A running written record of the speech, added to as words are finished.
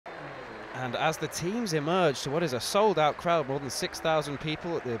And as the teams emerge to what is a sold-out crowd, more than 6,000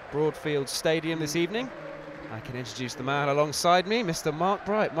 people at the Broadfield Stadium this evening, I can introduce the man alongside me, Mr. Mark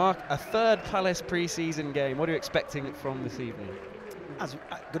Bright. Mark, a third Palace pre-season game. What are you expecting from this evening?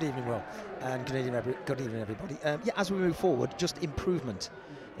 Good evening, Will, and good evening, everybody. Yeah, as we move forward, just improvement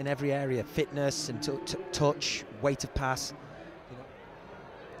in every area: fitness and touch, weight of pass.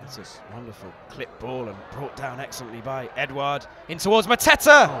 That's a wonderful clip ball and brought down excellently by Edouard in towards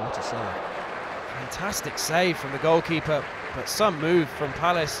Mateta. Oh, what a save! Fantastic save from the goalkeeper, but some move from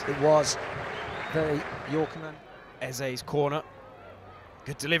Palace. It was very Yorkman. Eze's corner.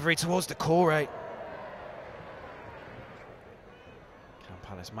 Good delivery towards the Corey. Can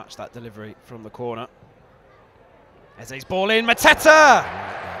Palace match that delivery from the corner? Eze's ball in, Mateta!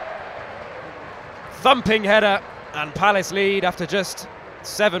 Thumping header, and Palace lead after just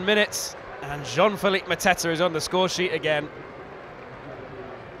 7 minutes, and Jean-Philippe Mateta is on the score sheet again.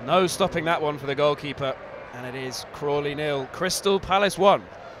 No stopping that one for the goalkeeper, and it is Crawley 0, Crystal Palace 1.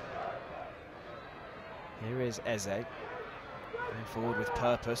 Here is Eze, going forward with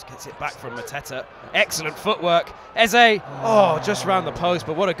purpose, gets it back from Mateta. Excellent footwork. Eze, just round the post,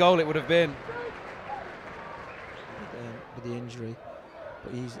 but what a goal it would have been. With the injury,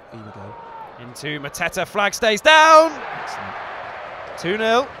 but here we go. Into Mateta, flag stays down. Excellent.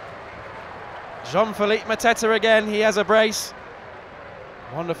 2-0. Jean-Philippe Mateta again, he has a brace.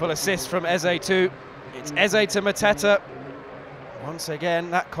 Wonderful assist from Eze too. It's Eze to Mateta. Once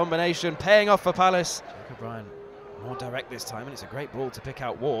again, that combination paying off for Palace. Jacob Ryan more direct this time, and it's a great ball to pick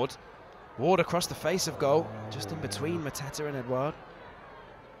out Ward. Ward across the face of goal, just in between Mateta and Edouard.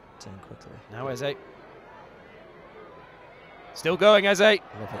 Turn quickly. Now Eze. Still going, Eze.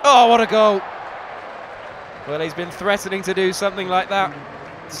 Oh, what a goal. Well, he's been threatening to do something like that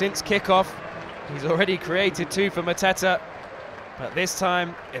since kickoff. He's already created 2 for Mateta, but this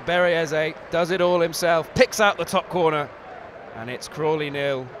time Ebere Eze does it all himself, picks out the top corner, and it's Crawley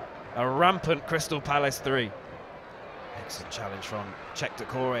 0, a rampant Crystal Palace 3. Excellent challenge from Czech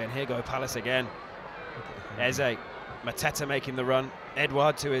Decore, and here go Palace again. Eze, Mateta making the run,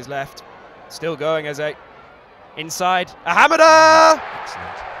 Edouard to his left, still going Eze. Inside, Ahamada!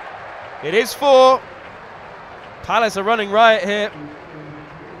 Excellent. It is 4. Palace are running riot here.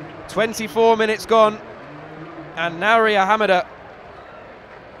 24 minutes gone, and Nauri Ahamada,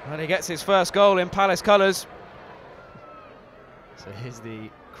 and he gets his first goal in Palace colours. So here's the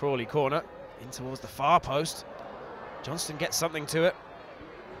Crawley corner, in towards the far post. Johnston gets something to it.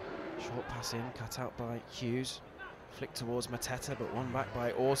 Short pass in, cut out by Hughes. Flick towards Mateta, but won back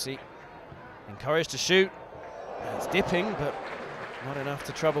by Orsi. Encouraged to shoot. And it's dipping, but not enough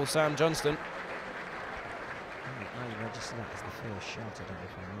to trouble Sam Johnston. I register that as the first shot. I don't know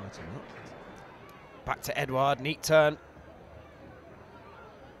if I'm right or not. Back to Edouard, neat turn.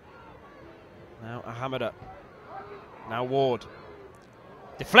 Now Ahamada. Now Ward.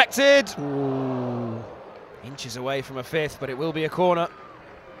 Deflected! Ooh. Inches away from a 5th, but it will be a corner.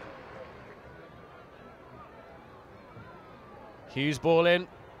 Hughes ball in,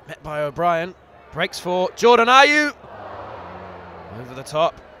 met by O'Brien. Breaks for Jordan Ayew. Over the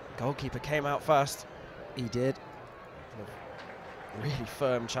top. Goalkeeper came out fast. He did. Really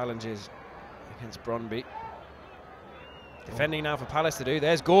firm challenges against Brøndby. Defending now for Palace to do.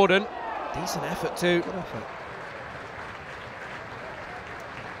 There's Gordon. Decent effort too. Good effort.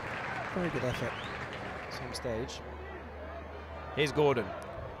 Very good effort. Some stage. Here's Gordon.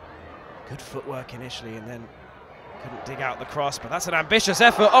 Good footwork initially, and then couldn't dig out the cross, but that's an ambitious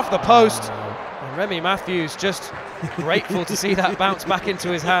effort off the post. And Remy Matthews just grateful to see that bounce back into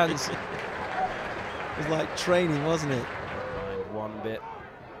his hands. It was like training, wasn't it? Behind one bit.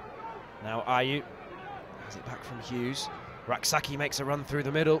 Now Ayew has it back from Hughes. Raksaki makes a run through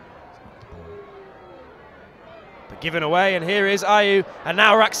the middle. But given away, and here is Ayew, and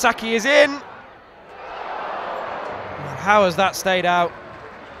now Raksaki is in. Well, how has that stayed out?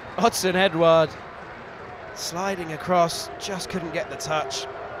 Odsonne Edouard sliding across, just couldn't get the touch.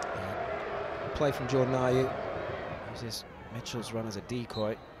 Play from Jordan Ayew. Uses Mitchell's run as a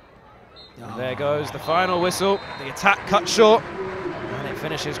decoy. And there goes the final whistle. The attack cut short, and it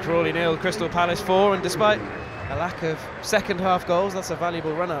finishes Crawley 0, Crystal Palace 4. And despite a lack of second half goals, that's a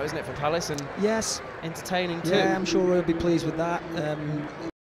valuable run out, isn't it, for Palace? And yes, entertaining too. Yeah, I'm sure we'll be pleased with that.